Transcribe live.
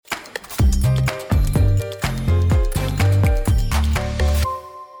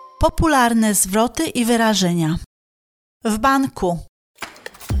Popularne zwroty i wyrażenia. W banku.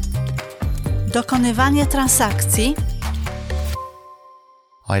 Dokonywanie transakcji.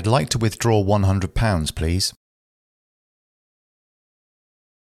 I'd like to withdraw £100, please.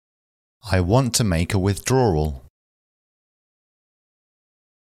 I want to make a withdrawal.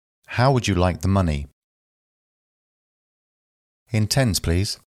 How would you like the money? In tens,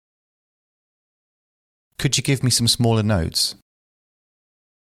 please. Could you give me some smaller notes?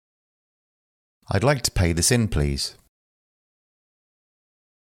 I'd like to pay this in, please.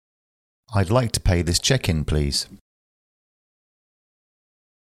 I'd like to pay this check in, please.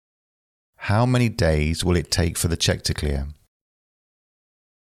 How many days will it take for the check to clear?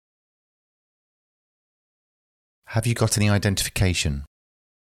 Have you got any identification?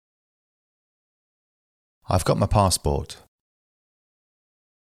 I've got my passport.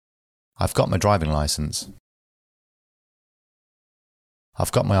 I've got my driving license.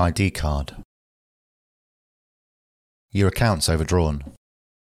 I've got my ID card. Your account's overdrawn.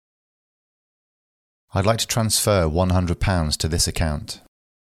 I'd like to transfer £100 to this account.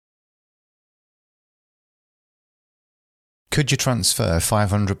 Could you transfer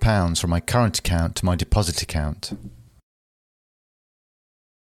 £500 from my current account to my deposit account?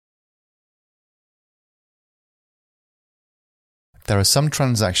 There are some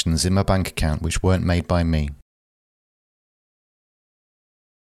transactions in my bank account which weren't made by me.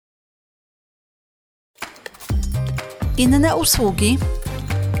 Inne usługi.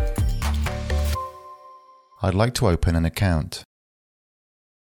 I'd like to open an account.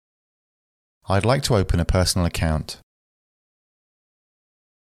 I'd like to open a personal account.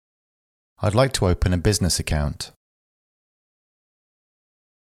 I'd like to open a business account.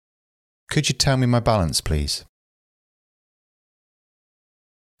 Could you tell me my balance, please?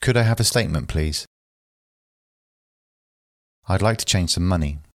 Could I have a statement, please? I'd like to change some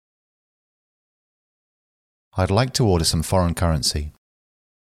money. I'd like to order some foreign currency.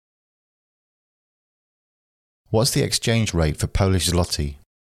 What's the exchange rate for Polish zloty?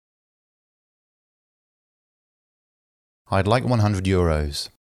 I'd like €100.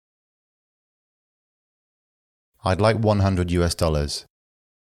 I'd like $100.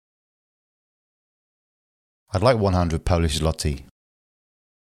 I'd like 100 Polish zloty.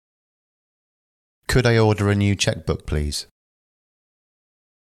 Could I order a new checkbook, please?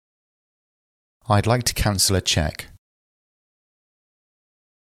 I'd like to cancel a cheque.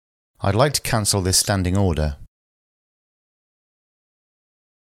 I'd like to cancel this standing order.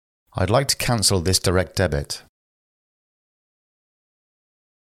 I'd like to cancel this direct debit.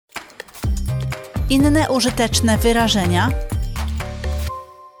 Inne użyteczne wyrażenia.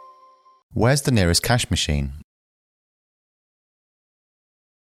 Where's the nearest cash machine?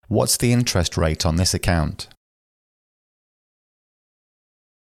 What's the interest rate on this account?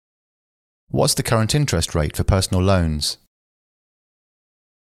 What's the current interest rate for personal loans?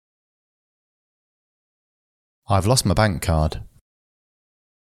 I've lost my bank card.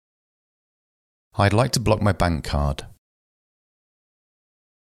 I'd like to block my bank card.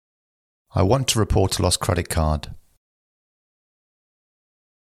 I want to report a lost credit card.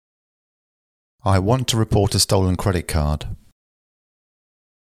 I want to report a stolen credit card.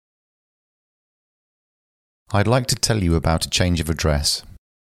 I'd like to tell you about a change of address.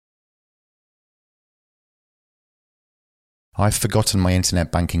 I've forgotten my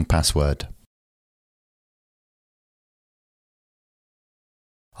internet banking password.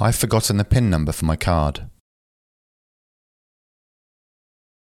 I've forgotten the PIN number for my card.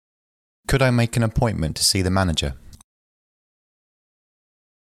 Could I make an appointment to see the manager?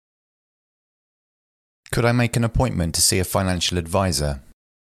 Could I make an appointment to see a financial advisor?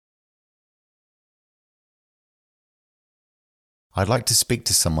 I'd like to speak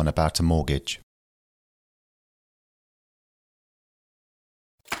to someone about a mortgage.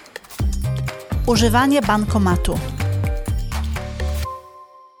 Używanie bankomatu.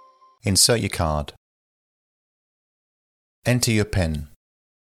 Insert your card. Enter your PIN.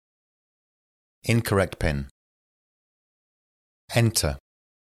 Incorrect PIN. Enter.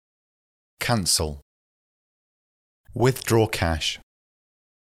 Cancel. Withdraw cash.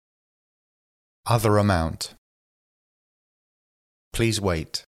 Other amount. Please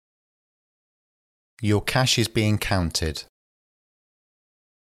wait. Your cash is being counted.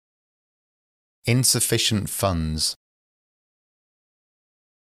 Insufficient funds.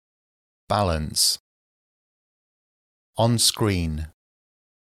 Balance. On screen.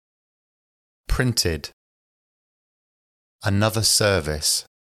 Printed. Another service.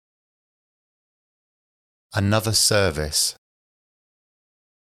 Another service.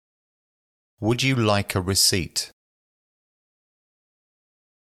 Would you like a receipt?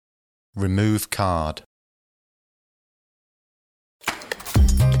 Remove card.